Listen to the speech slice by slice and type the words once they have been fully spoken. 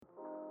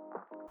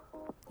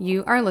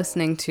You are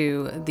listening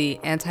to the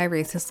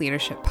Anti-Racist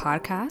Leadership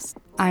Podcast.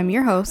 I'm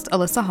your host,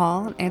 Alyssa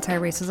Hall,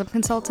 anti-racism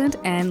consultant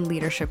and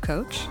leadership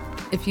coach.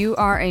 If you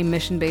are a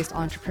mission-based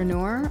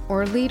entrepreneur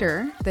or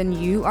leader, then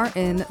you are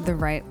in the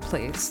right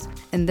place.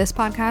 In this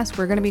podcast,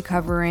 we're going to be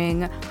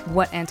covering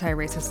what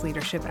anti-racist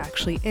leadership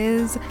actually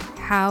is,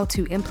 how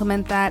to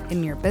implement that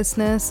in your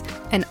business,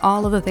 and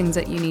all of the things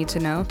that you need to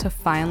know to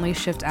finally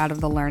shift out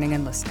of the learning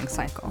and listening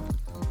cycle.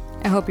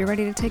 I hope you're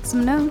ready to take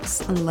some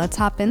notes, and let's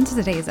hop into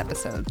today's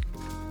episode.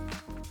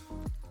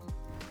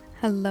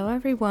 Hello,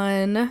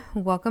 everyone.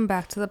 Welcome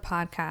back to the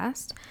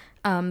podcast.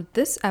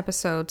 This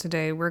episode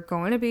today, we're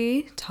going to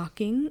be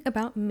talking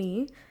about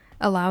me,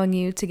 allowing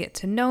you to get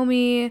to know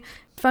me.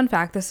 Fun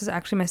fact, this is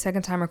actually my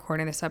second time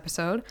recording this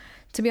episode.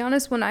 To be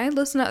honest, when I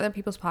listen to other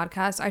people's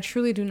podcasts, I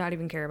truly do not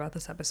even care about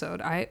this episode.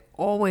 I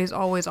always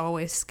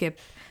skip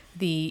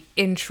the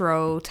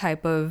intro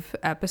type of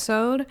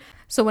episode.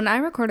 So when I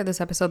recorded this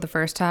episode the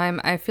first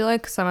time, I feel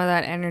like some of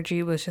that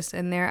energy was just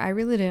in there. I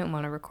really didn't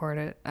want to record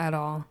it at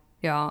all,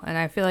 y'all, and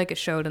I feel like it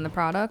showed in the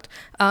product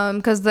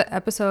because the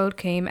episode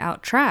came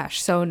out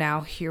trash. So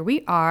now here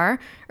we are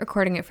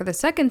recording it for the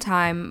second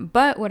time.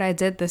 But what I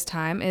did this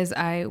time is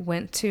I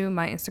went to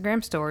my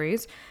Instagram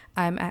stories.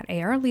 I'm at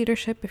AR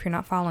Leadership if you're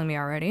not following me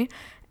already.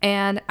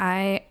 And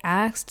I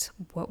asked,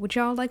 what would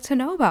y'all like to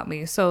know about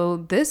me? So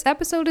this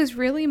episode is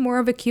really more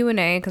of a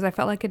Q&A because I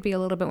felt like it'd be a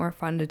little bit more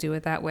fun to do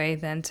it that way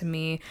than to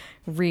me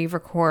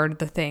re-record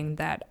the thing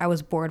that I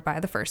was bored by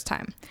the first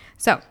time.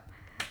 So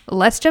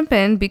let's jump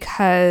in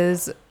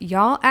because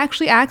y'all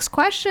actually asked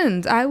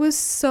questions. I was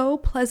so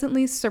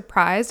pleasantly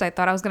surprised. I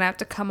thought I was going to have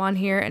to come on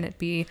here and it'd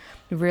be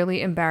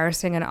really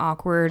embarrassing and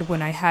awkward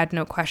when I had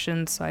no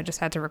questions, so I just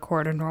had to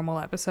record a normal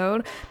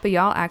episode. But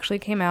y'all actually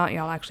came out.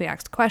 Y'all actually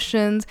asked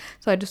questions.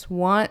 So I just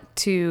want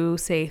to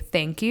say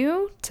thank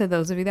you to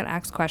those of you that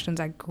asked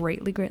questions. I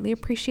greatly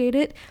appreciate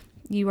it.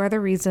 You are the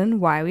reason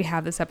why we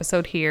have this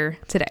episode here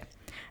today.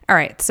 All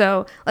right,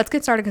 so let's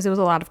get started because it was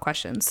a lot of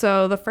questions.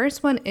 So the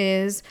first one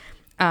is,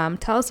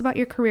 tell us about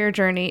your career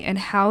journey and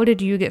how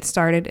did you get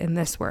started in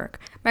this work?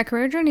 My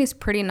career journey is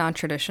pretty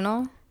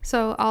non-traditional,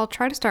 so I'll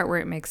try to start where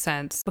it makes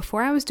sense.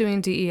 Before I was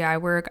doing DEI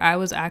work, I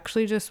was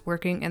actually just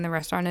working in the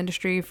restaurant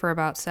industry for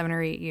about 7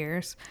 or 8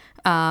 years.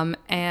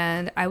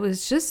 And I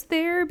was just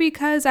there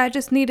because I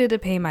just needed to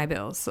pay my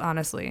bills,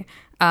 honestly.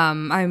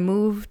 I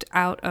moved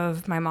out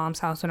of my mom's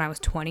house when I was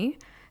 20,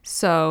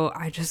 so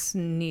I just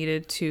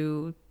needed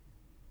to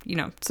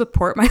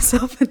support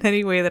myself in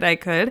any way that I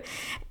could.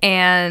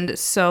 And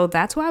so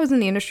that's why I was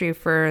in the industry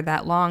for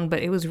that long,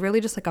 but it was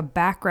really just like a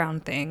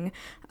background thing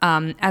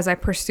as I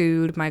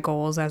pursued my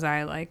goals, as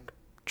I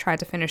tried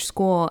to finish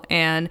school.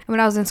 And when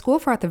I was in school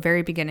for at the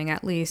very beginning,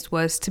 at least,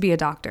 was to be a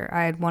doctor.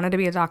 I had wanted to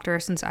be a doctor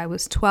since I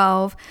was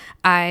 12.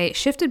 I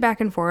shifted back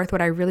and forth.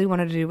 What I really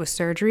wanted to do was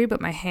surgery, but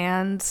my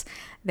hands,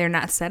 they're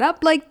not set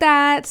up like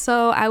that.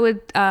 So I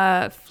would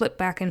flip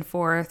back and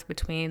forth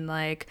between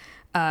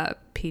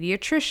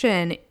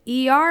pediatrician,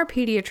 ER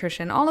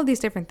pediatrician, all of these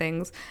different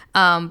things.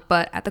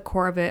 But at the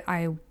core of it,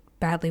 I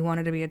badly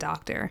wanted to be a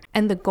doctor.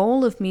 And the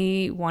goal of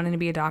me wanting to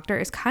be a doctor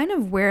is kind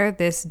of where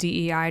this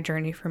DEI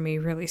journey for me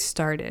really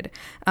started.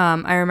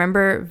 I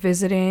remember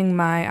visiting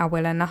my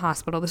abuela in the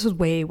hospital. This was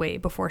way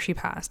before she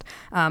passed.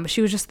 But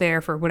she was just there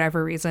for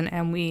whatever reason.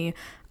 And we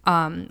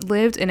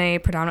lived in a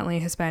predominantly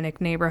Hispanic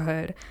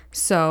neighborhood.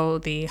 So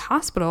the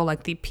hospital,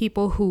 the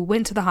people who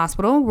went to the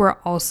hospital were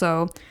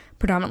also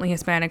predominantly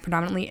Hispanic,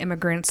 predominantly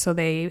immigrants, so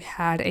they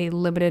had a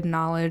limited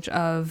knowledge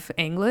of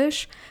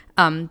English,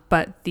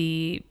 but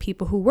the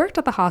people who worked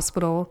at the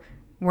hospital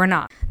were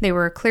not. They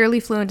were clearly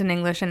fluent in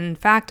English, and in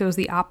fact, it was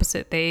the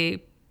opposite.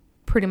 They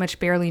pretty much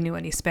barely knew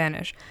any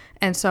Spanish.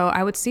 And so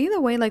I would see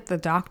the way the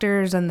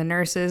doctors and the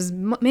nurses,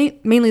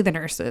 mainly the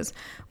nurses,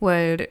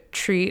 would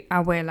treat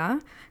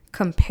abuela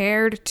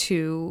compared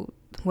to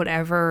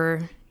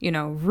whatever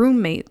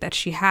roommate that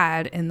she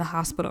had in the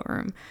hospital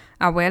room.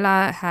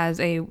 Abuela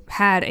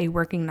had a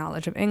working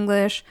knowledge of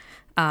English.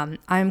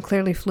 I'm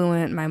clearly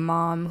fluent. My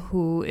mom,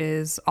 who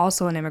is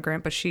also an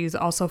immigrant, but she's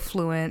also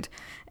fluent.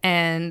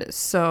 And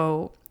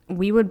so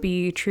we would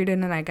be treated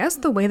in, I guess,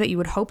 the way that you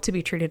would hope to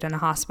be treated in a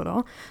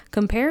hospital,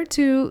 compared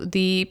to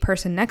the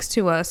person next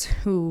to us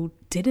who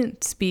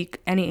didn't speak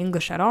any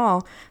English at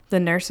all. The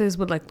nurses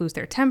would lose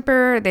their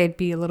temper. They'd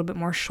be a little bit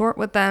more short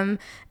with them.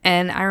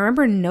 And I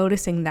remember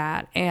noticing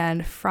that.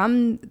 And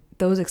from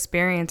those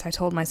experiences, I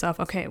told myself,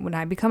 okay, when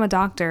I become a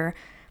doctor,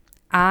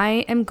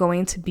 I am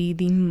going to be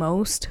the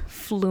most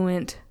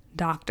fluent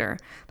doctor.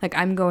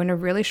 I'm going to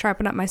really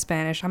sharpen up my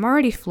Spanish. I'm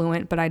already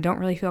fluent, but I don't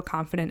really feel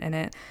confident in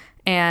it.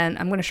 And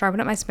I'm going to sharpen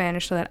up my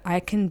Spanish so that I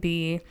can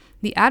be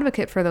the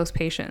advocate for those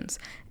patients.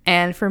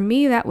 And for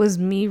me, that was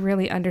me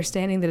really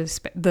understanding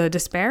the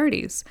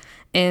disparities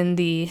in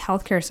the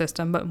healthcare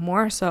system, but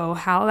more so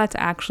how that's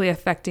actually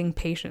affecting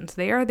patients.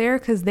 They are there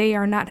because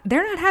they're not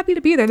happy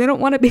to be there. They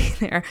don't want to be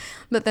there.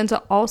 But then to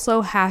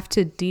also have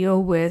to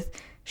deal with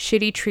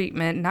shitty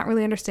treatment, not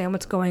really understand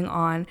what's going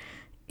on,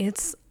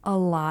 it's a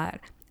lot.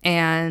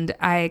 And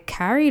I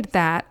carried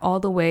that all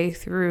the way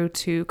through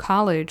to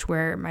college,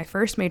 where my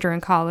first major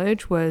in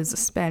college was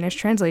Spanish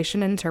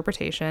translation and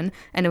interpretation,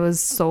 and it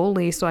was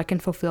solely so I can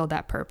fulfill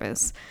that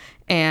purpose.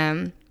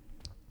 And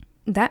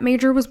that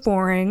major was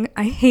boring.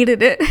 I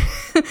hated it,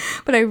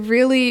 but I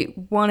really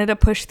wanted to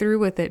push through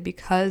with it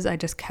because I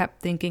just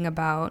kept thinking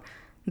about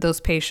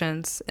those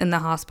patients in the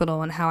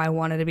hospital and how I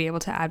wanted to be able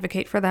to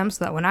advocate for them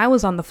so that when I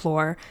was on the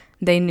floor,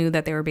 they knew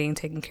that they were being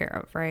taken care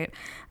of, right?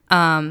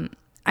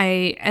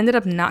 I ended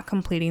up not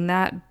completing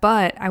that,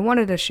 but I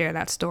wanted to share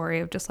that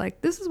story of just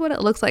like, this is what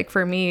it looks like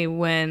for me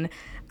when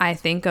I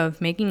think of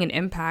making an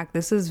impact.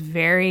 This is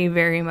very,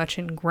 very much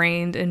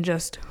ingrained in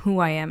just who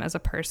I am as a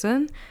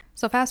person.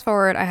 So fast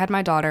forward, I had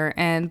my daughter,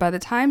 and by the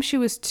time she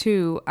was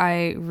 2,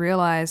 I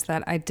realized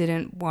that I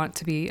didn't want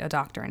to be a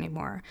doctor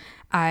anymore.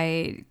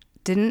 I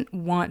didn't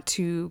want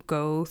to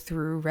go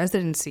through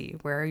residency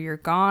where you're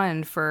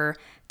gone for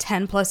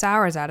 10 plus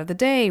hours out of the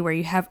day, where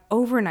you have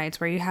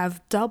overnights, where you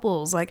have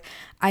doubles. Like,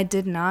 I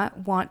did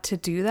not want to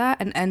do that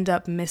and end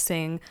up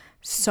missing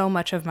so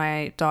much of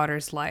my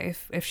daughter's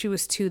life. If she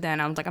was 2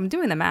 then, I was like, I'm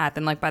doing the math.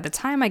 And like, by the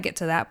time I get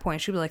to that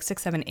point, she'd be like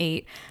 6, 7,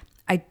 8.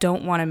 I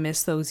don't want to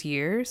miss those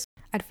years.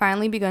 I'd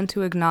finally begun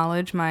to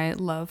acknowledge my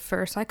love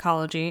for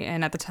psychology,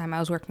 and at the time I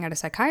was working at a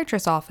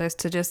psychiatrist's office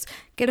to just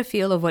get a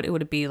feel of what it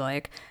would be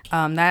like.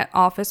 That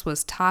office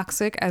was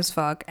toxic as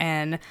fuck,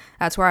 and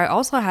that's where I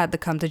also had the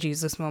come to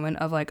Jesus moment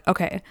of like,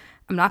 okay,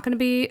 I'm not going to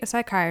be a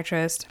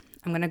psychiatrist.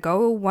 I'm going to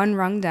go one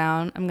rung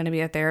down. I'm going to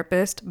be a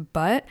therapist,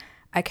 but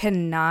I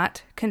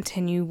cannot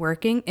continue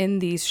working in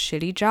these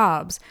shitty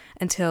jobs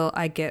until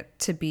I get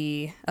to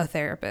be a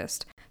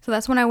therapist. So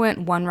that's when I went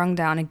one rung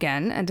down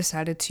again and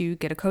decided to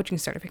get a coaching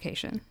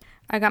certification.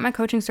 I got my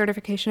coaching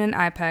certification in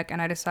IPEC, and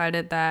I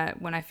decided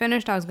that when I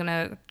finished, I was going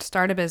to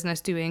start a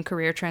business doing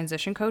career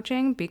transition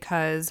coaching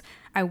because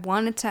I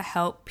wanted to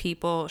help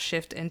people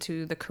shift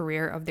into the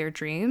career of their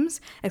dreams,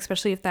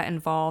 especially if that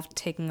involved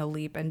taking a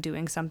leap and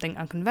doing something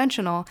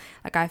unconventional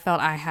like I felt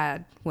I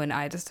had when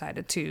I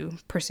decided to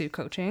pursue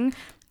coaching,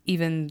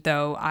 even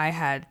though I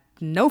had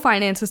no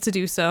finances to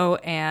do so.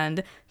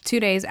 And 2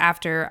 days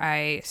after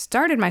I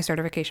started my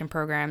certification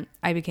program,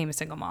 I became a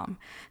single mom.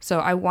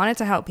 So I wanted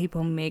to help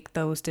people make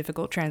those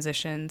difficult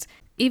transitions,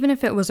 even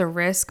if it was a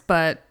risk,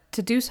 but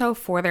to do so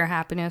for their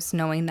happiness,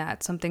 knowing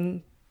that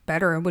something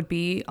better would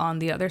be on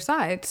the other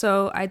side.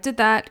 So I did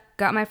that,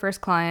 got my first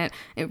client.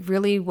 It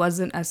really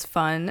wasn't as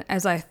fun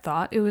as I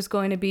thought it was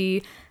going to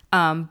be.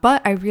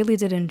 But I really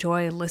did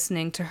enjoy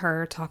listening to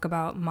her talk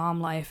about mom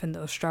life and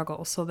those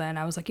struggles. So then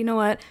I was like, you know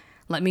what?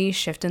 Let me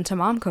shift into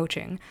mom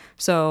coaching.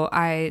 So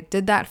I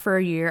did that for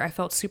a year. I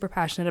felt super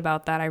passionate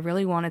about that. I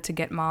really wanted to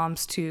get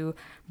moms to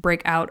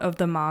break out of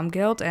the mom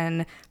guilt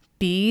and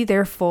be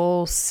their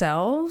full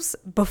selves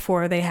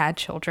before they had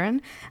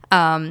children.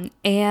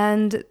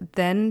 And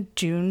then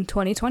June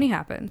 2020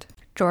 happened.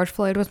 George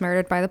Floyd was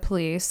murdered by the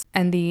police,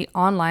 and the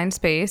online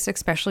space,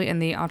 especially in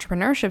the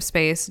entrepreneurship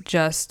space,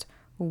 just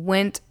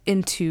went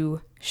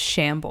into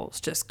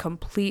shambles, just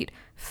complete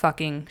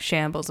fucking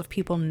shambles of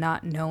people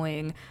not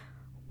knowing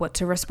what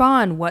to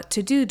respond, what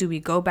to do. Do we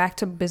go back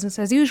to business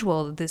as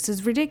usual? This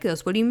is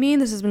ridiculous. What do you mean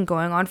this has been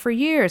going on for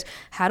years?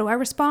 How do I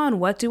respond?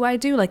 What do I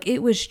do? Like,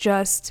 it was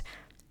just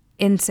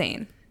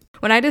insane.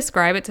 When I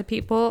describe it to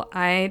people,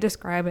 I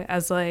describe it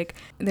as like,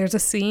 there's a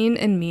scene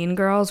in Mean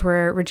Girls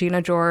where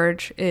Regina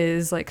George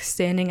is like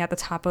standing at the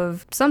top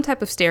of some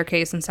type of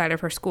staircase inside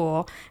of her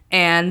school,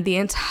 and the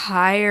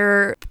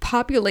entire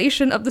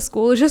population of the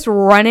school is just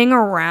running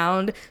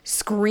around,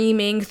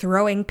 screaming,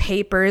 throwing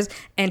papers,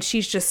 and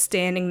she's just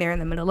standing there in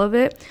the middle of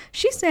it.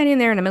 She's standing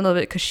there in the middle of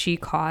it because she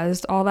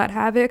caused all that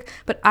havoc,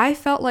 but I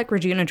felt like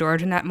Regina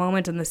George in that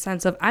moment, in the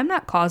sense of, I'm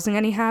not causing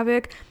any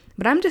havoc,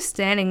 but I'm just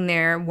standing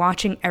there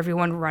watching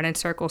everyone run in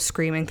circles,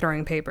 screaming,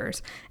 throwing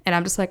papers. And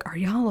I'm just like, are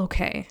y'all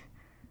okay?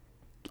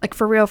 Like,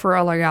 for real,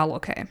 are y'all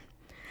okay?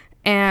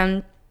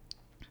 And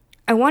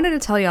I wanted to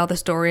tell y'all the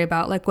story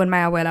about like when my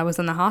abuela was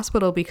in the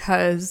hospital,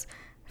 because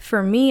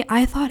for me,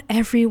 I thought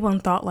everyone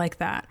thought like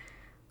that.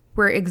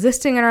 We're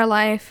existing in our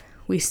life.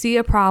 We see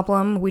a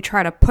problem. We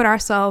try to put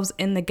ourselves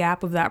in the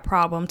gap of that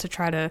problem to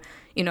try to,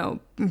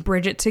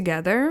 bridge it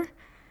together.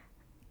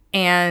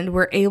 And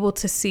we're able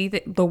to see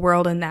the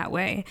world in that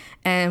way.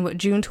 And what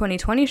June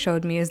 2020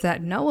 showed me is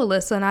that, no,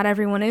 Alyssa, not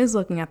everyone is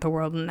looking at the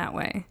world in that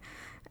way.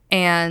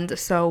 And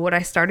so what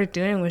I started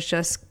doing was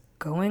just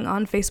going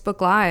on Facebook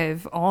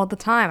Live all the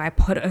time. I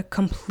put a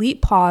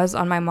complete pause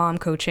on my mom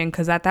coaching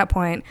because at that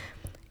point,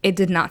 it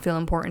did not feel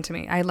important to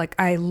me.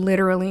 I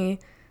literally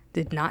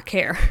did not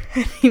care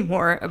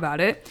anymore about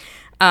it.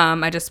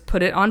 I just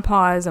put it on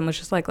pause and was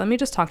just like, let me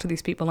just talk to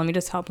these people. Let me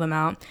just help them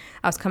out.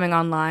 I was coming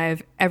on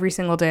live every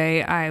single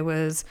day. I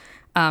was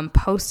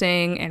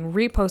posting and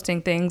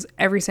reposting things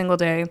every single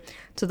day,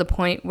 to the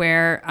point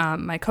where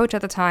my coach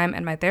at the time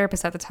and my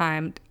therapist at the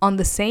time, on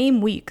the same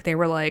week, they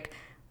were like,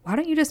 why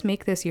don't you just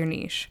make this your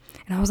niche?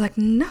 And I was like,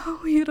 no,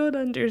 you don't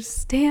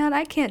understand.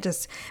 I can't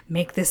just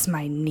make this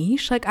my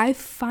niche. Like, I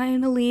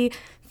finally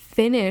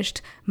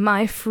finished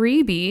my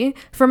freebie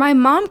for my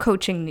mom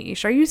coaching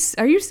niche. Are you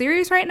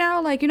serious right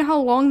now? Like, you know how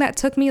long that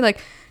took me? Like,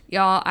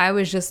 y'all, I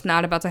was just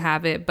not about to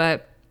have it,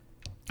 but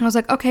I was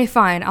like, okay,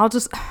 fine. I'll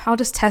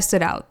just test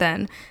it out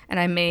then. And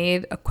I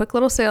made a quick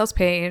little sales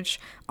page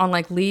on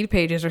like Lead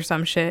Pages or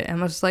some shit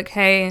and was like,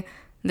 hey,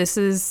 this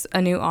is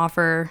a new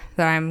offer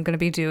that I'm going to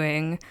be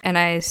doing. And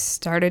I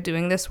started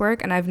doing this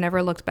work and I've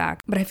never looked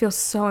back. But I feel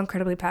so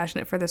incredibly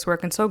passionate for this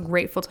work and so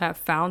grateful to have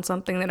found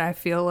something that I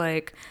feel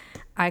like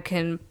I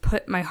can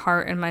put my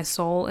heart and my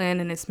soul in,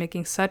 and it's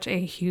making such a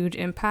huge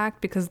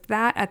impact, because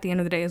that at the end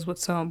of the day is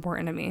what's so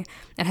important to me.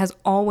 It has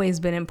always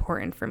been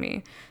important for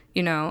me.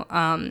 You know,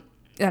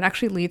 that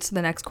actually leads to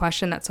the next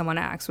question that someone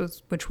asked,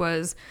 which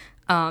was,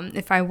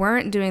 if I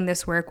weren't doing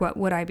this work, what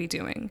would I be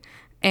doing?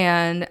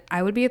 And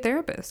I would be a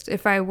therapist.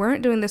 If I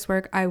weren't doing this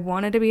work, I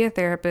wanted to be a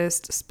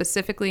therapist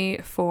specifically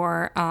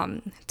for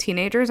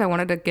teenagers. I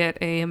wanted to get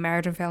a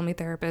marriage and family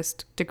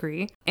therapist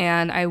degree,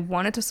 and I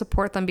wanted to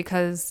support them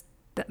because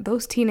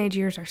those teenage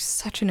years are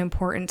such an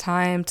important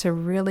time to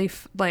really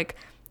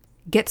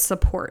get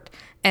support.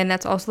 And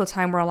that's also the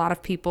time where a lot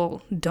of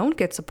people don't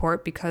get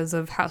support because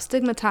of how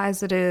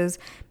stigmatized it is.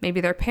 Maybe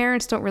their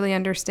parents don't really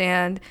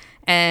understand.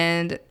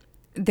 And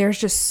there's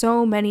just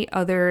so many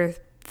other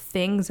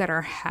things that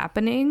are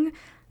happening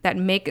that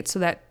make it so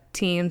that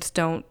teens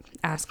don't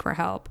ask for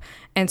help.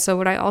 And so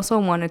what I also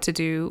wanted to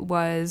do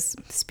was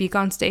speak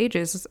on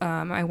stages.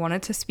 I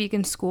wanted to speak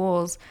in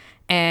schools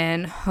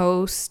and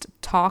host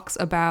talks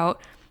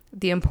about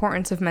the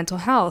importance of mental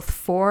health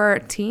for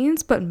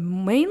teens, but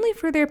mainly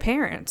for their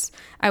parents.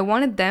 I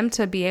wanted them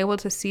to be able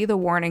to see the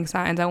warning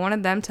signs. I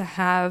wanted them to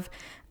have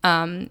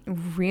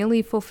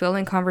really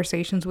fulfilling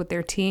conversations with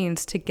their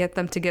teens to get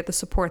them to get the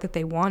support that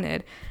they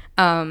wanted.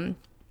 And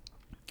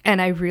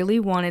I really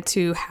wanted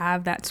to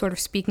have that sort of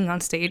speaking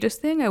on stages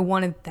thing. I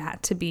wanted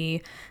that to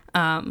be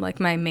like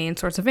my main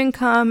source of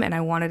income, and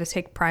I wanted to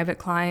take private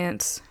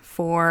clients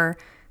for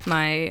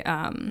my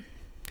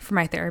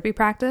therapy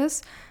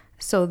practice.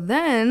 So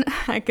then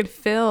I could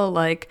fill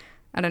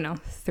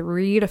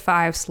 3 to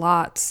 5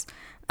 slots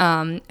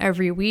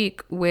every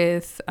week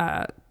with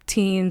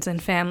teens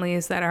and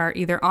families that are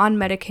either on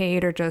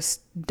Medicaid or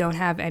just don't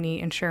have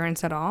any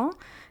insurance at all.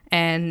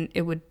 And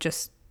it would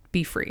just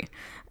be free.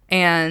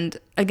 And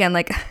again,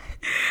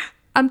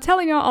 I'm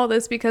telling y'all all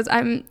this because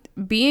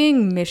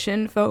being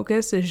mission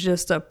focused is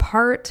just a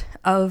part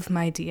of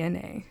my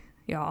DNA,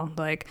 y'all.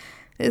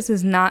 This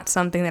is not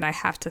something that I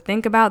have to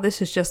think about.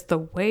 This is just the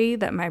way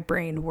that my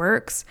brain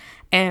works.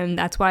 And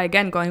that's why,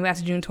 again, going back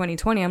to June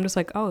 2020, I'm just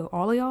like, oh,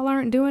 all of y'all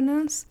aren't doing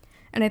this?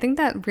 And I think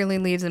that really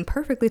leads in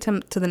perfectly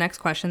to the next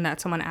question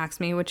that someone asked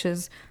me, which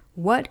is,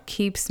 what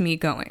keeps me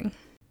going?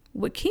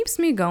 What keeps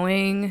me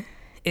going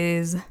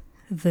is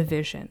the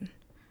vision.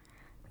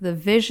 The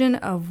vision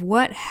of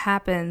what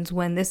happens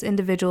when this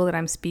individual that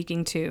I'm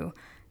speaking to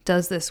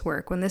does this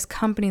work, when this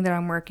company that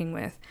I'm working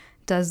with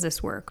does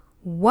this work.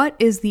 What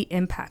is the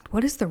impact?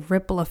 What is the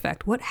ripple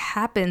effect? What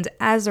happens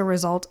as a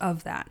result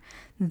of that?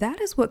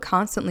 That is what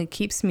constantly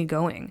keeps me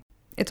going.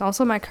 It's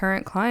also my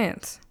current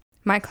clients.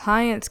 My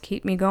clients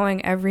keep me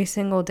going every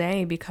single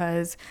day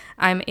because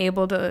I'm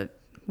able to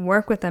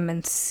work with them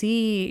and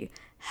see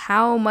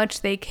how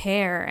much they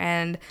care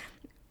and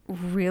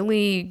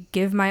really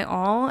give my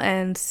all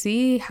and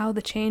see how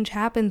the change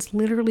happens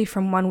literally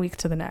from one week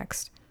to the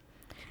next.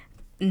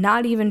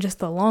 Not even just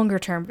the longer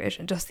term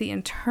vision, just the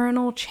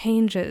internal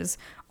changes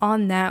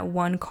on that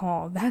one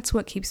call. That's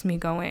what keeps me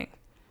going.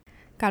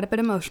 Got a bit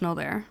emotional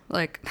there.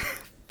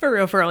 For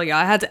real, y'all.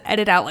 I had to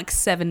edit out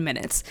 7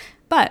 minutes.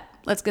 But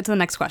let's get to the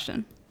next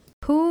question.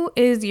 Who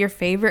is your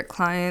favorite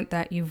client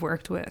that you've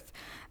worked with?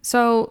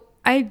 So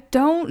I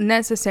don't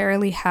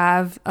necessarily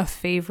have a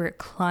favorite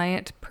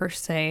client per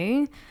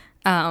se.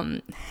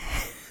 I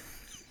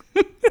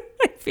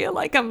feel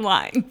like I'm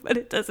lying, but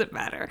it doesn't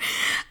matter.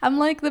 I'm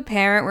like the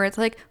parent where it's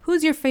like,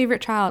 who's your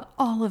favorite child?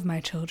 All of my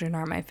children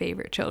are my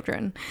favorite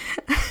children.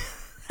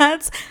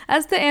 That's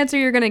the answer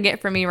you're going to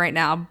get from me right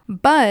now.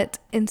 But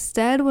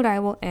instead, what I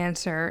will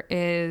answer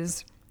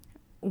is,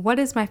 what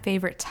is my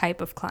favorite type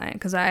of client?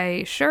 Because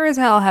I sure as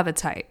hell have a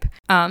type.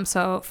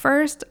 So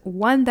first,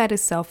 one that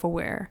is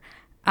self-aware.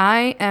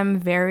 I am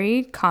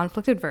very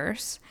conflict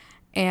adverse.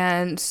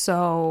 And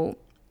so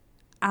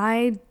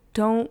I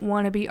don't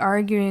want to be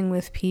arguing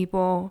with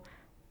people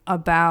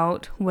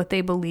about what they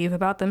believe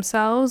about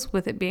themselves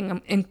with it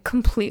being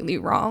completely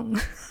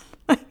wrong.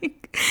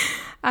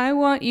 I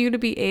want you to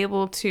be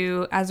able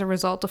to, as a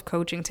result of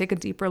coaching, take a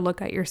deeper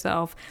look at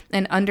yourself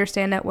and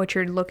understand that what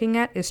you're looking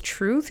at is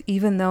truth,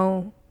 even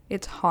though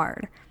it's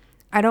hard.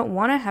 I don't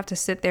want to have to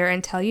sit there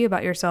and tell you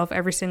about yourself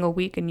every single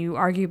week and you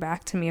argue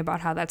back to me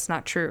about how that's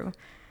not true,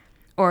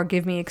 or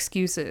give me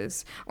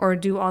excuses, or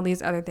do all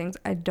these other things.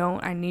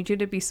 I need you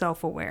to be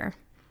self-aware.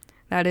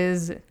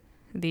 That's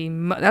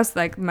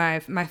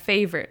my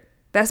favorite.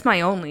 That's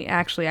my only,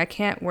 actually. I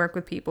can't work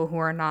with people who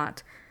are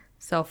not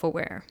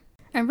self-aware.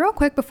 And real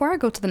quick, before I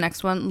go to the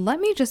next one,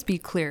 let me just be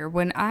clear.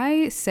 When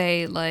I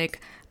say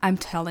I'm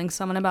telling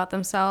someone about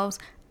themselves,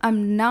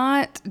 I'm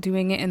not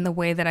doing it in the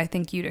way that I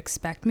think you'd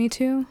expect me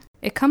to.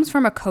 It comes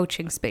from a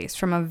coaching space,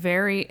 from a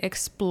very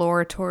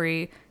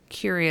exploratory,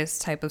 curious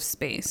type of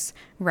space,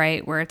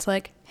 right? Where it's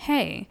like,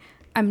 hey,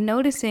 I'm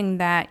noticing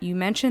that you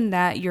mentioned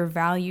that your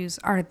values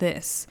are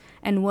this,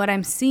 and what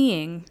I'm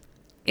seeing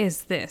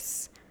is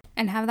this.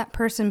 And have that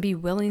person be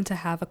willing to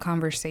have a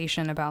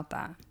conversation about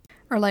that.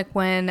 Or like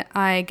when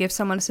I give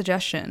someone a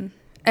suggestion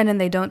and then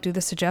they don't do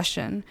the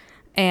suggestion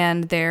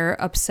and they're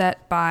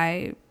upset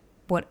by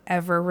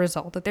whatever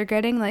result that they're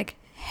getting, like,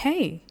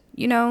 hey,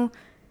 you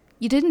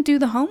didn't do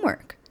the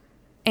homework.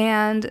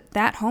 And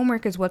that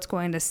homework is what's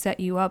going to set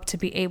you up to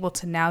be able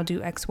to now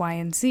do X, Y,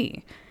 and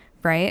Z,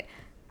 right?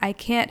 I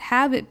can't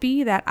have it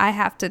be that I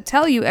have to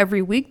tell you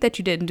every week that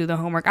you didn't do the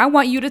homework. I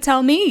want you to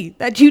tell me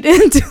that you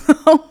didn't do the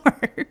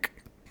homework.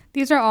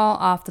 These are all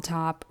off the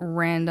top,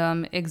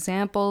 random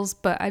examples,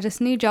 but I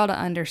just need y'all to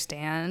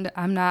understand.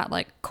 I'm not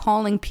like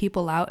calling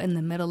people out in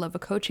the middle of a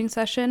coaching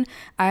session.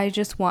 I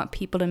just want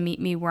people to meet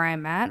me where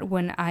I'm at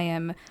when I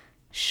am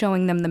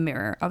showing them the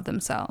mirror of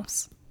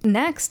themselves.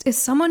 Next is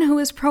someone who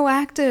is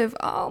proactive.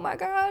 Oh my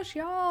gosh,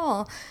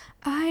 y'all.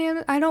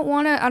 I don't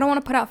want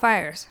to put out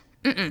fires.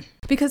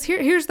 Because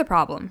here's the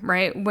problem,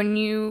 right?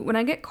 When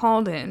I get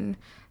called in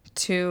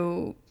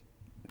to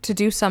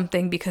do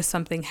something because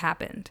something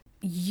happened,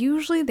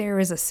 usually there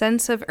is a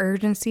sense of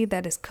urgency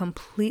that is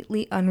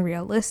completely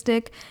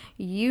unrealistic.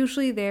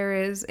 Usually there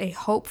is a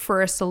hope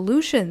for a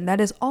solution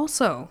that is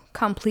also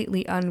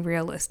completely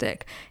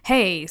unrealistic.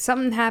 Hey,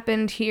 something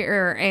happened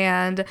here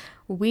and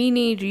we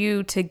need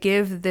you to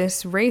give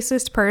this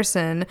racist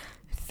person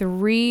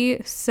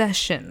 3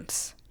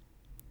 sessions.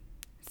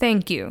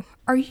 Thank you.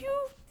 Are you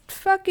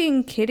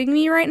fucking kidding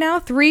me right now?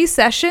 3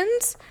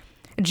 sessions?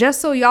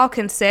 Just so y'all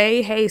can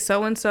say, hey,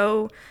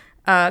 so-and-so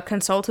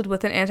consulted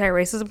with an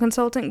anti-racism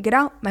consultant? Get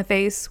out my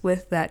face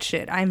with that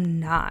shit. I am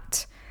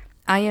not.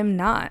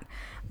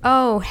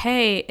 Oh,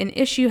 hey, an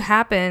issue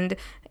happened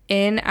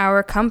in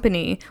our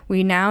company.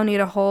 We now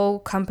need a whole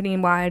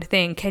company-wide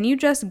thing. Can you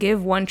just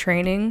give one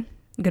training?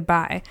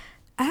 Goodbye.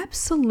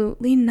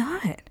 Absolutely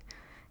not.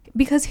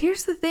 Because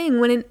here's the thing,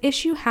 when an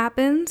issue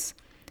happens,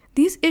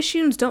 these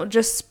issues don't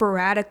just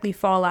sporadically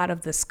fall out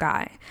of the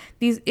sky.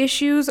 These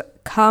issues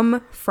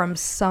come from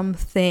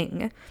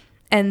something,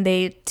 and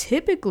they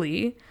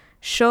typically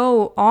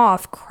show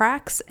off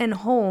cracks and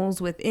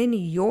holes within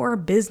your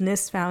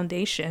business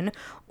foundation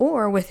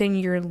or within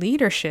your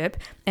leadership,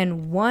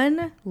 and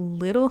one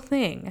little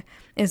thing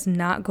is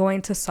not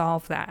going to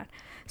solve that.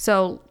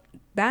 So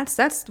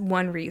that's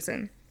one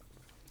reason.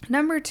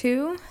 Number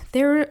 2,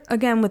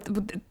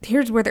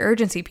 here's where the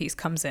urgency piece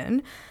comes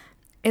in.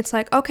 It's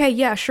like, okay,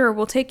 yeah, sure,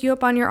 we'll take you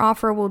up on your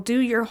offer, we'll do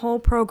your whole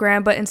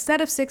program, but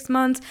instead of 6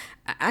 months,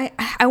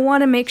 I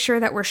want to make sure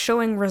that we're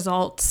showing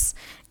results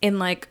in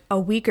like a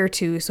week or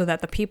 2 so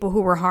that the people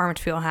who were harmed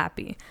feel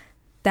happy.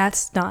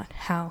 That's not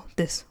how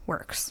this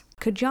works.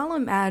 Could y'all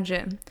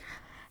imagine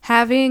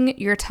having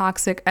your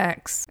toxic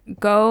ex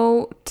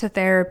go to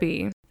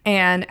therapy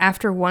and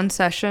after one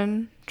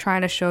session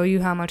trying to show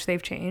you how much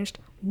they've changed?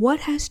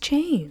 What has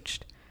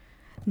changed?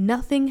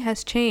 Nothing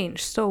has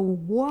changed. So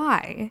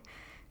why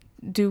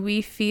do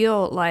we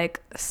feel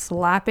like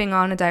slapping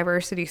on a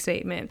diversity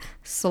statement,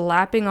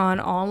 slapping on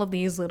all of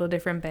these little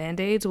different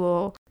band-aids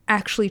will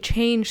actually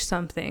change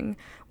something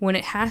when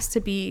it has to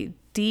be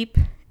deep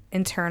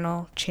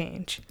internal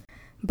change,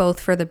 both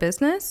for the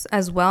business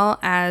as well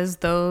as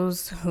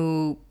those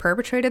who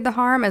perpetrated the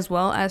harm, as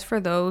well as for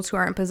those who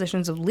are in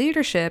positions of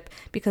leadership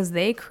because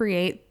they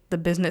create the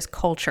business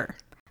culture.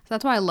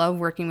 That's why I love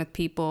working with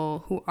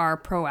people who are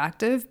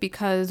proactive,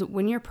 because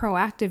when you're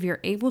proactive, you're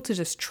able to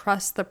just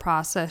trust the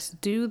process,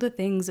 do the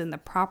things in the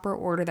proper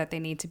order that they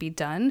need to be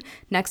done.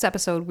 Next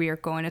episode, we are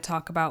going to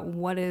talk about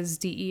what is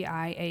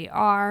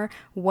DEIAR,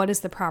 what is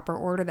the proper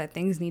order that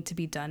things need to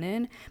be done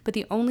in. But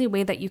the only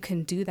way that you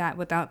can do that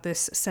without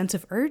this sense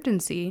of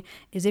urgency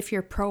is if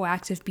you're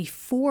proactive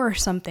before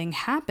something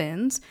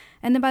happens.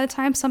 And then by the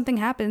time something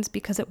happens,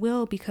 because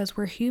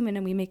we're human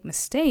and we make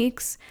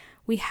mistakes,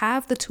 we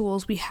have the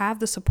tools, we have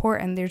the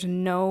support, and there's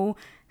no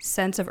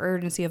sense of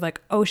urgency of like,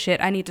 oh shit,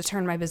 I need to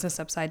turn my business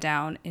upside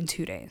down in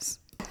 2 days.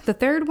 The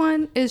third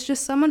one is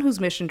just someone who's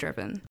mission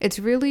driven. It's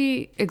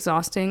really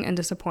exhausting and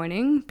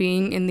disappointing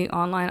being in the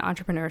online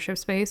entrepreneurship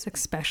space,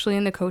 especially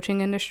in the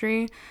coaching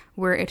industry,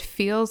 where it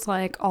feels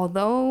like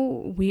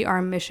although we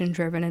are mission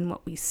driven in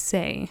what we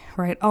say,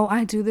 right? Oh,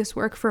 I do this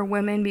work for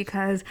women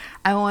because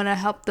I want to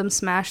help them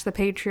smash the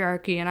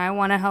patriarchy and I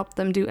want to help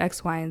them do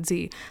X, Y, and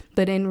Z.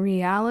 But in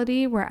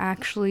reality, we're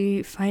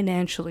actually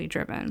financially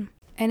driven.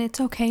 And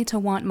it's okay to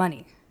want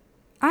money.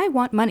 I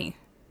want money.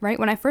 Right?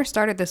 When I first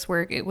started this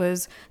work, it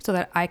was so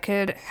that I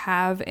could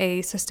have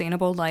a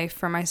sustainable life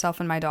for myself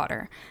and my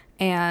daughter.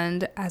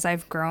 And as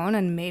I've grown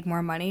and made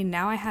more money,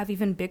 now I have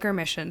even bigger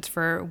missions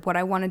for what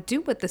I want to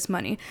do with this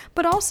money.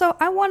 But also,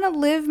 I want to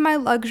live my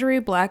luxury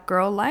Black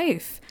girl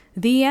life.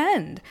 The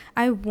end.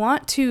 I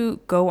want to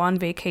go on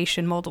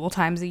vacation multiple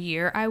times a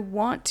year. I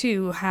want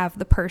to have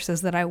the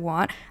purses that I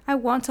want. I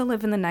want to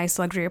live in the nice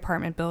luxury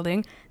apartment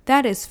building.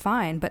 That is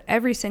fine. But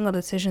every single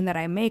decision that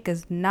I make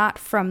is not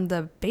from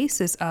the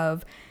basis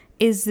of,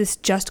 is this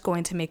just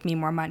going to make me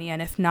more money?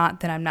 And if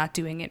not, then I'm not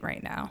doing it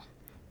right now.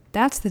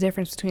 That's the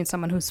difference between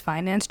someone who's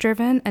finance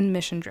driven and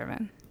mission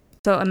driven.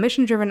 So a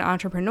mission driven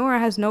entrepreneur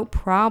has no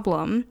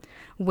problem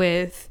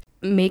with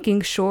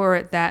making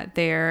sure that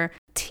their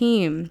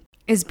team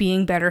is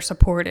being better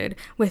supported,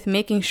 with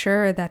making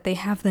sure that they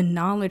have the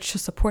knowledge to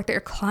support their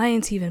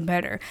clients even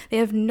better. They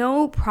have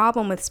no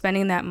problem with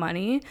spending that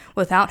money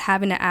without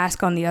having to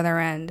ask on the other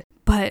end,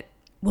 but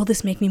will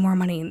this make me more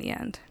money in the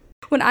end?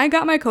 When I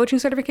got my coaching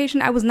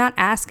certification, I was not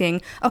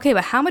asking, okay,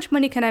 but how much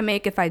money can I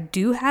make if I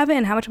do have it,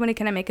 and how much money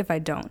can I make if I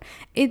don't?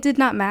 It did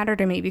not matter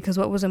to me, because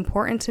what was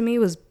important to me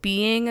was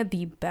being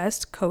the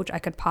best coach I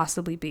could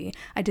possibly be.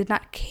 I did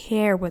not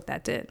care what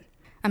that did.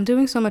 I'm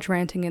doing so much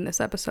ranting in this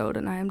episode,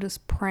 and I am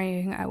just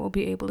praying I will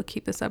be able to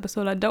keep this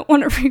episode. I don't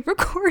want to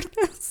re-record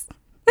this.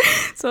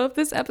 So if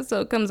this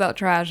episode comes out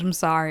trash, I'm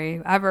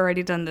sorry. I've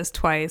already done this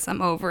twice.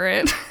 I'm over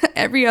it.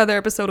 Every other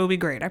episode will be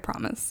great, I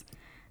promise.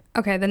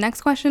 Okay, the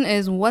next question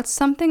is, what's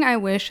something I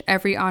wish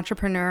every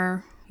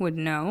entrepreneur would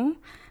know?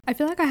 I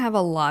feel like I have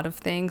a lot of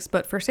things,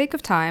 but for sake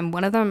of time,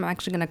 one of them I'm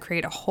actually going to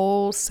create a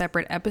whole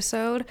separate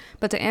episode.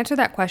 But to answer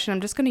that question,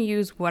 I'm just going to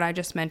use what I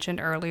just mentioned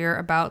earlier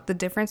about the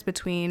difference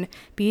between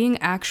being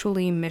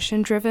actually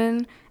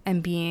mission-driven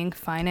and being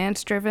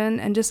finance-driven,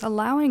 and just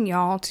allowing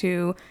y'all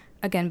to,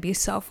 again, be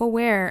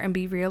self-aware and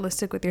be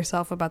realistic with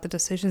yourself about the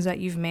decisions that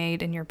you've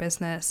made in your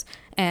business,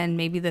 and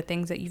maybe the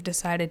things that you've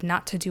decided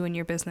not to do in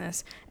your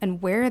business,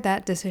 and where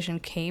that decision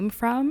came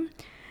from.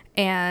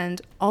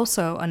 And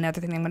also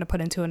another thing I'm going to put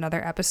into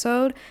another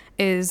episode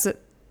is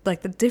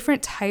like the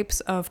different types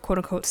of quote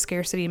unquote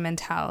scarcity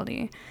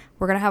mentality.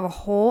 We're going to have a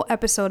whole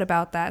episode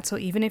about that. So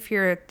even if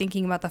you're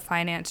thinking about the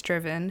finance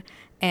driven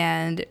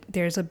and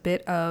there's a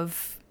bit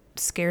of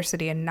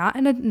scarcity, and not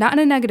in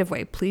a negative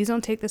way, please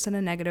don't take this in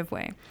a negative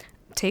way.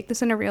 Take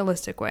this in a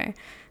realistic way.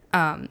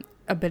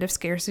 A bit of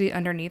scarcity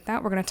underneath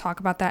that. We're going to talk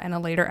about that in a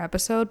later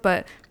episode,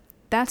 but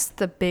that's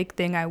the big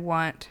thing I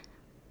want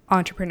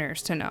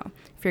entrepreneurs to know.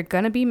 If you're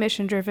going to be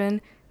mission driven,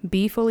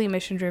 be fully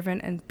mission driven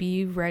and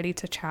be ready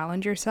to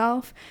challenge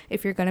yourself.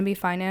 If you're going to be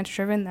finance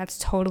driven, that's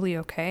totally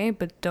okay,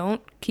 but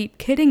don't keep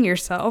kidding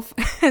yourself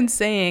and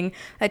saying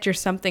that you're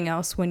something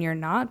else when you're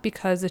not,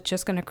 because it's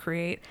just going to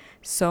create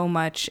so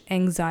much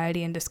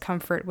anxiety and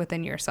discomfort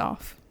within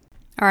yourself.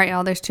 All right,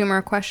 y'all, there's 2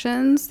 more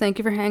questions. Thank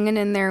you for hanging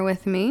in there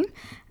with me.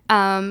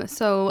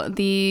 So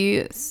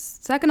the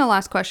second to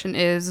last question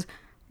is,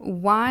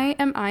 why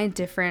am I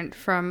different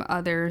from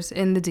others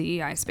in the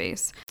DEI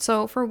space?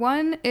 So for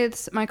one,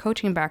 it's my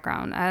coaching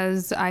background.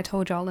 As I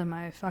told y'all in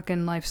my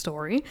fucking life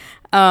story,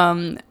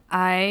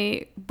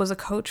 I was a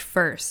coach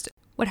first.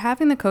 What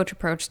having the coach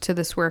approach to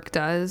this work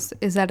does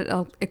is that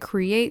it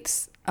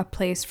creates a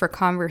place for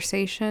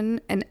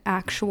conversation and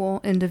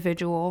actual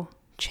individual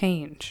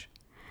change.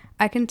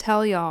 I can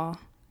tell y'all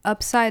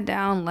upside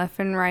down, left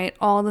and right,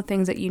 all the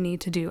things that you need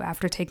to do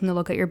after taking a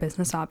look at your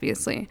business,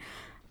 obviously.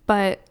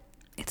 But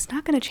it's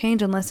not going to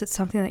change unless it's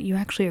something that you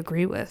actually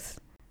agree with.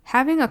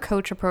 Having a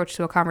coach approach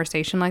to a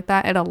conversation like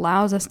that, it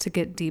allows us to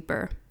get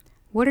deeper.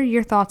 What are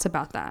your thoughts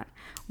about that?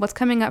 What's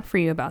coming up for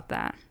you about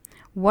that?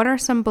 What are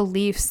some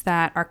beliefs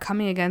that are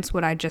coming against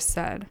what I just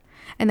said?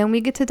 And then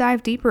we get to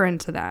dive deeper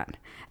into that.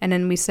 And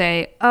then we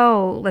say,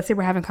 oh, let's say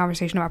we're having a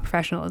conversation about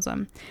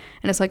professionalism.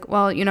 And it's like,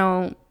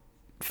 well,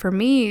 for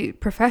me,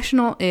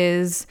 professional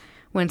is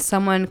when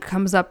someone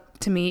comes up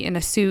to me in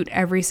a suit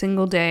every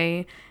single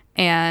day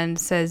and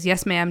says,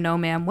 yes, ma'am, no,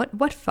 ma'am,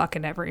 what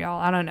fucking ever,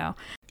 y'all, I don't know.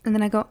 And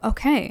then I go,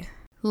 okay,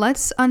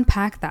 let's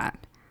unpack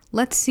that.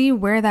 Let's see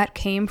where that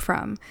came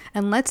from.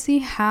 And let's see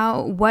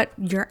what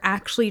you're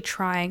actually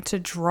trying to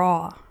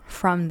draw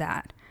from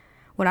that.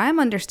 What I'm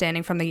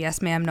understanding from the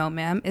yes, ma'am, no,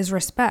 ma'am is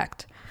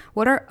respect.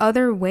 What are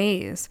other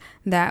ways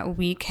that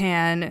we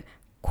can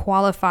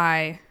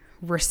qualify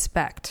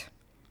respect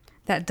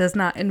that does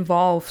not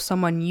involve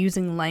someone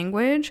using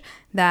language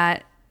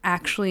that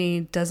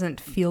actually doesn't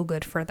feel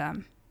good for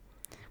them?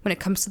 When it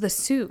comes to the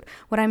suit,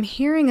 what I'm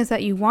hearing is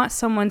that you want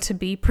someone to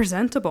be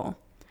presentable.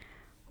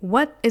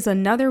 What is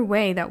another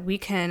way that we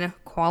can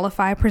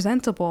qualify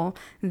presentable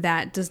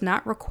that does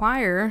not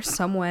require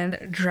someone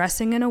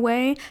dressing in a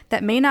way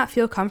that may not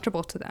feel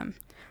comfortable to them?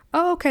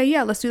 Oh, okay,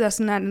 yeah, let's do this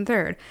and that and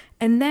third.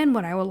 And then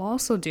what I will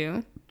also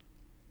do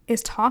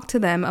is talk to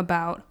them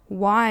about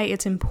why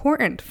it's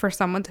important for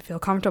someone to feel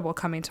comfortable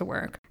coming to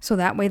work. So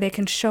that way they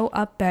can show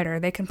up better,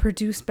 they can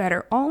produce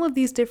better. All of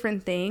these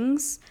different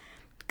things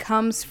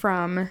comes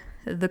from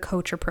the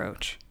coach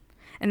approach.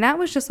 And that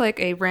was just like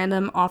a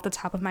random off the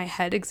top of my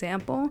head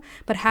example.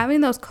 But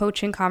having those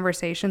coaching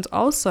conversations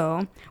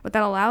also, what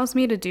that allows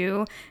me to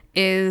do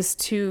is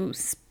to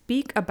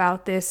speak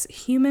about this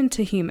human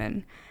to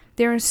human.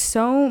 There is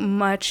so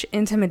much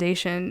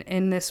intimidation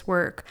in this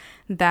work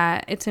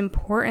that it's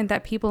important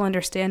that people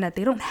understand that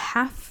they don't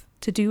have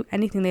to do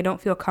anything they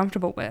don't feel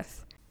comfortable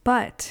with.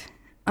 But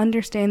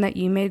understand that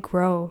you may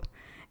grow,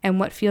 and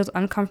what feels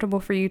uncomfortable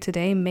for you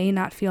today may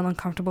not feel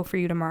uncomfortable for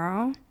you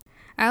tomorrow.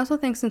 I also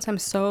think since I'm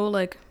so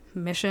like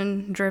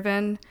mission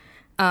driven,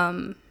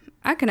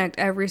 I connect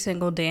every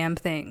single damn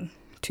thing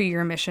to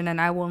your mission, and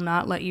I will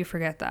not let you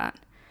forget that.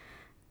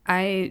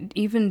 I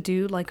even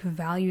do like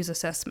values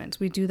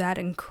assessments. We do that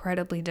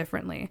incredibly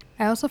differently.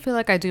 I also feel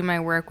like I do my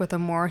work with a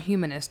more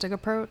humanistic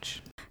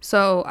approach.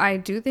 So I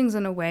do things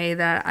in a way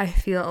that I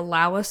feel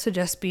allow us to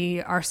just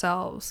be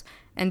ourselves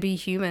and be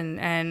human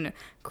and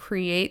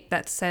create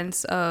that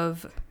sense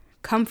of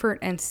comfort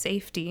and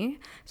safety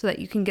so that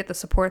you can get the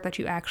support that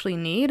you actually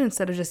need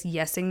instead of just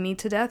yesing me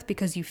to death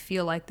because you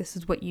feel like this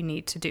is what you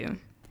need to do.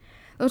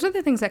 Those are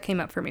the things that came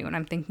up for me when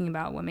I'm thinking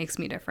about what makes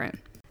me different.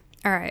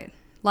 All right.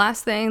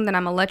 Last thing, then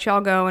I'm going to let y'all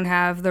go and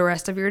have the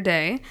rest of your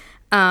day.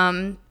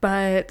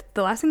 But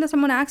the last thing that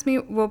someone asked me,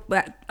 well,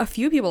 a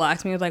few people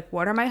asked me was like,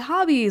 what are my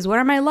hobbies? What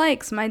are my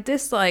likes, my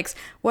dislikes?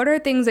 What are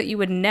things that you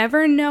would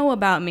never know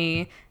about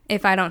me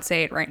if I don't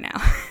say it right now?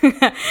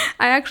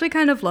 I actually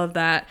kind of love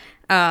that.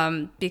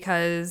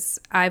 Because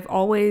I've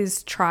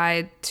always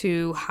tried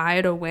to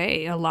hide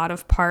away a lot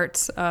of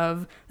parts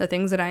of the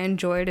things that I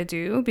enjoy to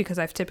do because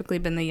I've typically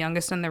been the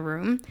youngest in the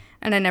room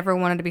and I never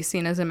wanted to be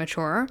seen as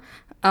immature.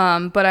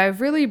 But I've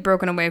really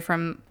broken away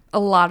from a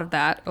lot of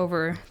that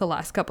over the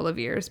last couple of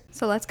years.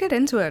 So let's get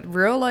into it.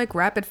 Real like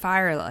rapid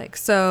fire like.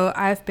 So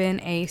I've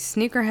been a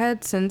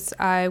sneakerhead since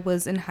I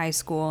was in high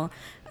school.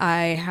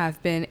 I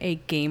have been a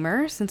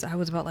gamer since I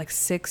was about like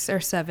 6 or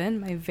 7.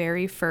 My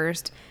very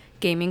first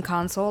gaming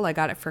console, I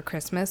got it for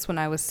Christmas when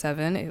I was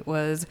 7. It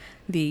was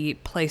the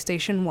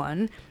PlayStation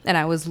 1, and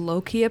I was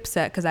low-key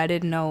upset because I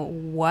didn't know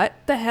what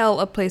the hell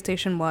a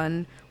PlayStation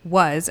 1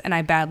 was, and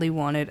I badly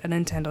wanted a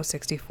Nintendo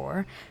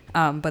 64.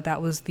 But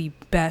that was the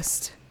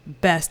best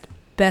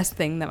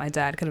thing that my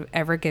dad could have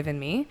ever given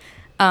me.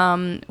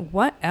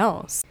 What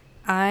else?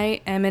 I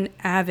am an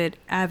avid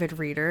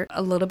reader.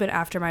 A little bit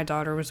after my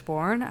daughter was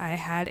born, I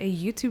had a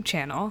YouTube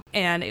channel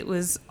and it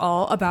was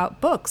all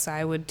about books.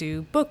 I would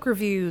do book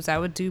reviews. I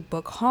would do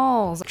book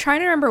hauls. I'm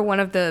trying to remember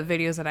one of the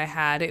videos that I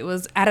had. It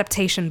was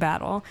Adaptation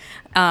Battle.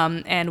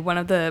 And one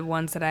of the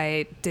ones that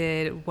I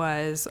did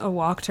was A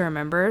Walk to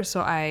Remember.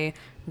 So I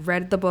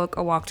read the book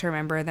A Walk to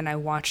Remember, then I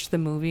watched the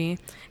movie,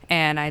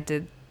 and I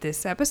did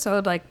this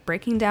episode like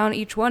breaking down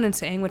each one and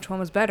saying which one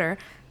was better.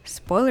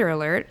 Spoiler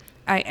alert,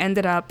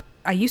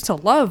 I used to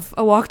love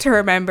A Walk to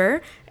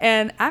Remember,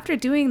 and after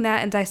doing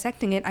that and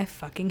dissecting it, I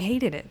fucking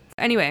hated it.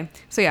 Anyway,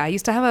 so yeah, I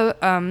used to have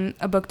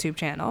a booktube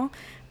channel.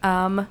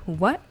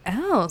 What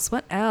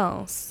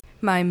else?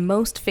 My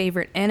most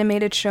favorite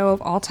animated show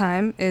of all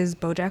time is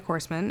BoJack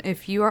Horseman.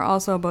 If you are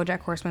also a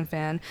BoJack Horseman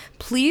fan,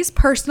 please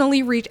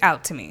personally reach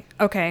out to me,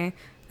 okay?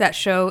 That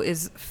show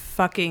is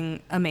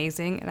fucking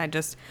amazing, and I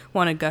just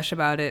want to gush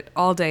about it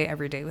all day,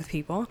 every day with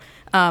people.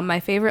 My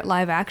favorite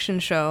live action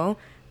show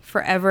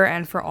forever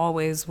and for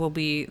always will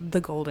be The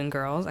Golden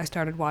Girls. I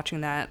started watching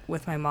that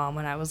with my mom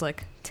when I was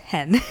like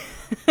 10.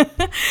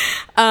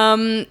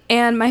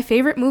 And my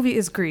favorite movie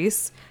is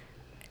Grease.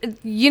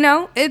 You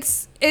know,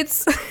 it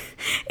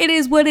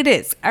is what it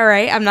is. All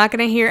right. I'm not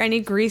going to hear any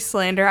Grease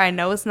slander. I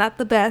know it's not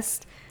the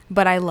best,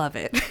 but I love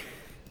it.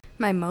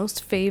 My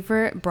most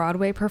favorite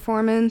Broadway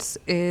performance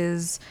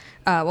is,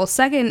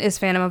 second is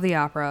Phantom of the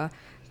Opera.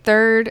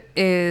 Third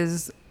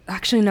is,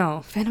 actually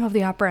no, Phantom of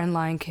the Opera and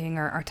Lion King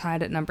are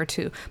tied at number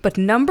 2. But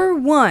number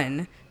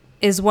 1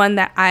 is one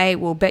that I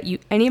will bet you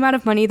any amount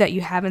of money that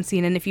you haven't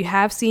seen. And if you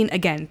have seen,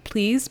 again,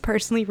 please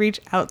personally reach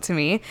out to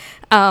me.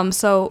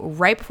 So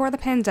right before the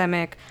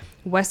pandemic,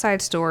 West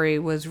Side Story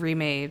was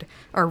remade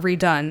or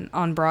redone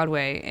on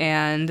Broadway.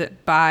 And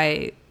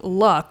by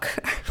luck,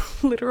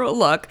 literal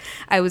luck,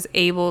 I was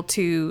able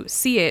to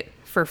see it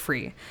for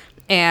free.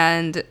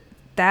 And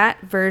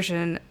that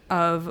version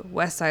of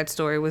West Side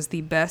Story was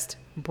the best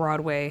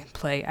Broadway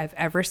play I've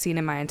ever seen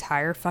in my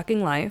entire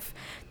fucking life.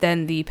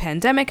 Then the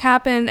pandemic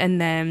happened and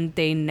then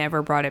they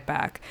never brought it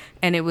back.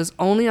 And it was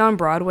only on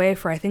Broadway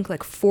for I think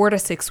like 4 to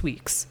 6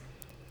 weeks.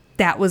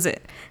 That was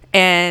it.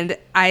 And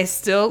I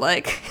still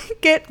like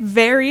get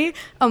very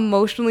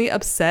emotionally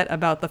upset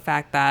about the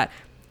fact that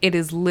it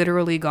is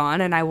literally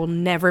gone and I will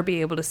never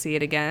be able to see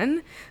it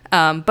again.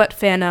 But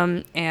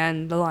Phantom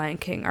and The Lion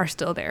King are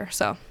still there.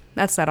 So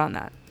that's that on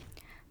that.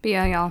 But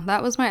yeah, y'all,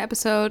 that was my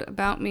episode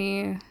about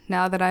me.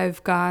 Now that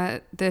I've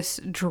got this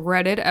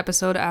dreaded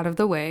episode out of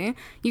the way,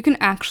 you can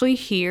actually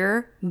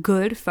hear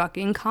good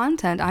fucking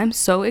content. I'm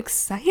so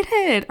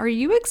excited. Are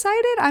you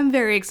excited? I'm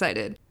very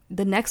excited.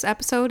 The next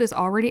episode is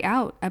already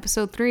out,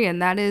 episode 3,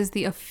 and that is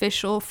the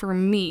official, for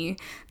me,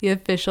 the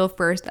official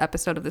first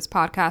episode of this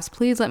podcast.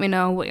 Please let me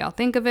know what y'all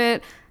think of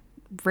it.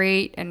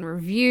 Rate and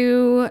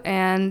review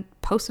and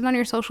post it on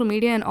your social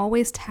media, and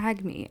always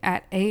tag me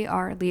at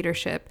AR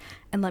Leadership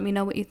and let me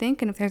know what you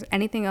think and if there's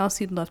anything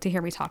else you'd love to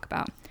hear me talk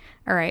about.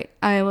 All right,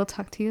 I will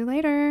talk to you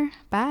later.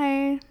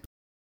 Bye.